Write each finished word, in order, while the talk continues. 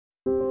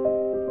Care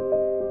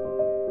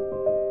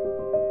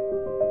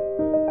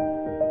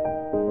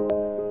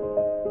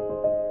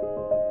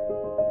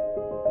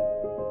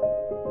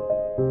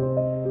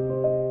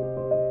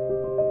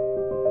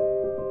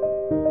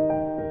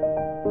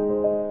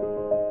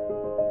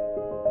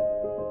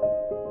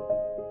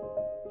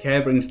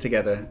brings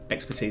together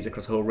expertise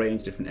across a whole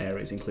range of different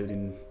areas,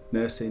 including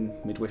nursing,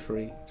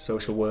 midwifery,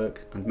 social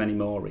work, and many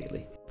more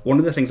really. One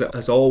of the things that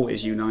has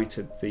always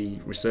united the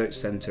research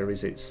centre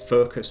is its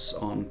focus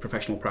on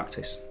professional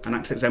practice, and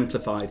that's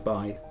exemplified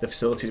by the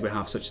facilities we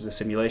have, such as the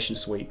simulation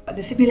suite.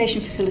 The simulation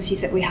facilities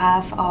that we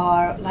have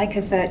are like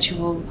a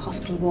virtual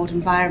hospital ward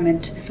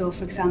environment. So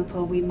for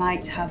example, we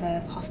might have a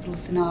hospital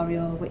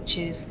scenario which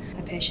is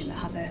a patient that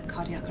has a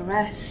cardiac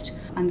arrest,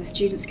 and the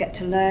students get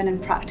to learn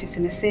and practice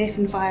in a safe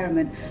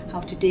environment how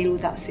to deal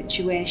with that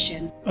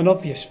situation. An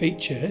obvious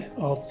feature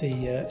of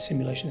the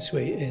simulation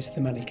suite is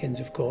the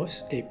mannequins, of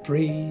course. They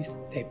breathe,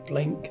 they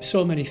blink,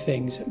 so many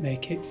things that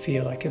make it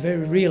feel like a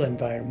very real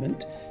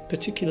environment,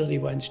 particularly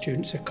when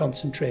students are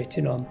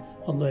concentrating on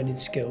learning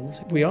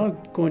skills. We are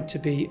going to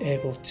be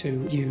able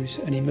to use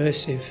an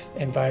immersive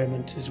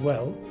environment as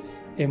well,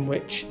 in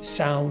which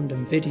sound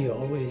and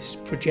video is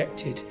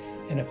projected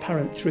in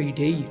apparent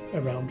 3D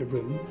around a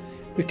room.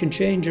 We can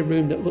change a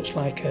room that looks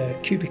like a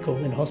cubicle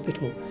in a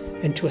hospital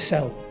into a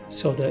cell,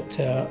 so that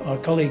our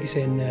colleagues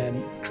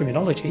in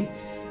criminology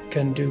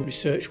can do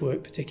research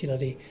work,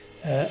 particularly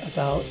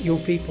about young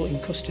people in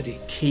custody.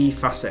 Key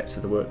facets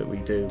of the work that we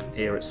do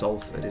here at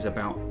Salford is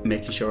about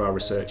making sure our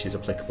research is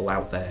applicable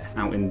out there,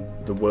 out in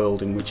the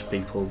world in which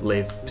people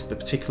live. The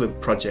particular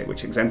project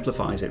which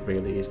exemplifies it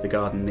really is the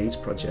Garden Needs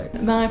project.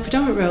 My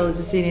predominant role as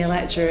a senior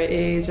lecturer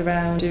is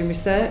around doing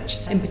research.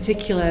 In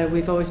particular,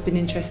 we've always been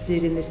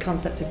interested in this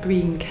concept of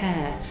green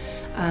care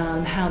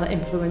and how that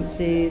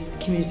influences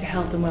community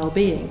health and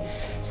well-being.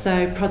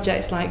 So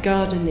projects like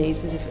Garden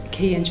Needs is of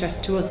key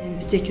interest to us, in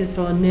particular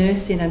for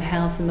nursing and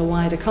health in the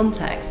wider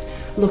context,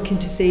 looking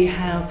to see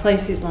how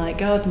places like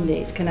Garden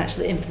Needs can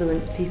actually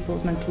influence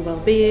people's mental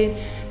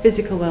well-being,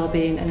 physical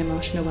well-being and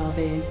emotional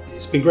well-being.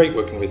 It's been great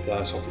working with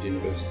Salford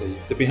University.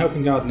 They've been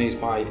helping Garden Needs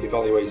by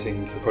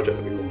evaluating the project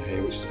that we run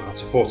here, which is about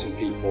supporting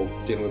people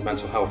dealing with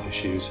mental health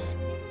issues.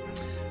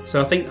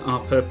 So I think our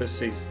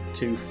purpose is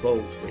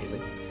twofold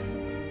really.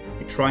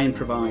 We try and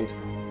provide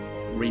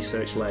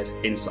research-led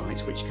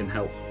insights which can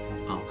help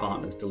our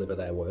partners deliver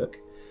their work,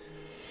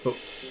 but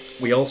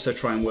we also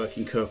try and work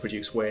in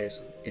co-produced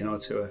ways in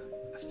order to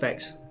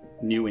affect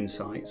new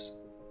insights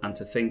and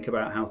to think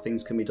about how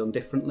things can be done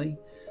differently,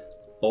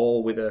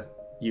 all with a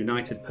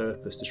united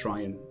purpose to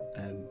try and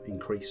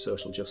increase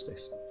social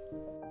justice.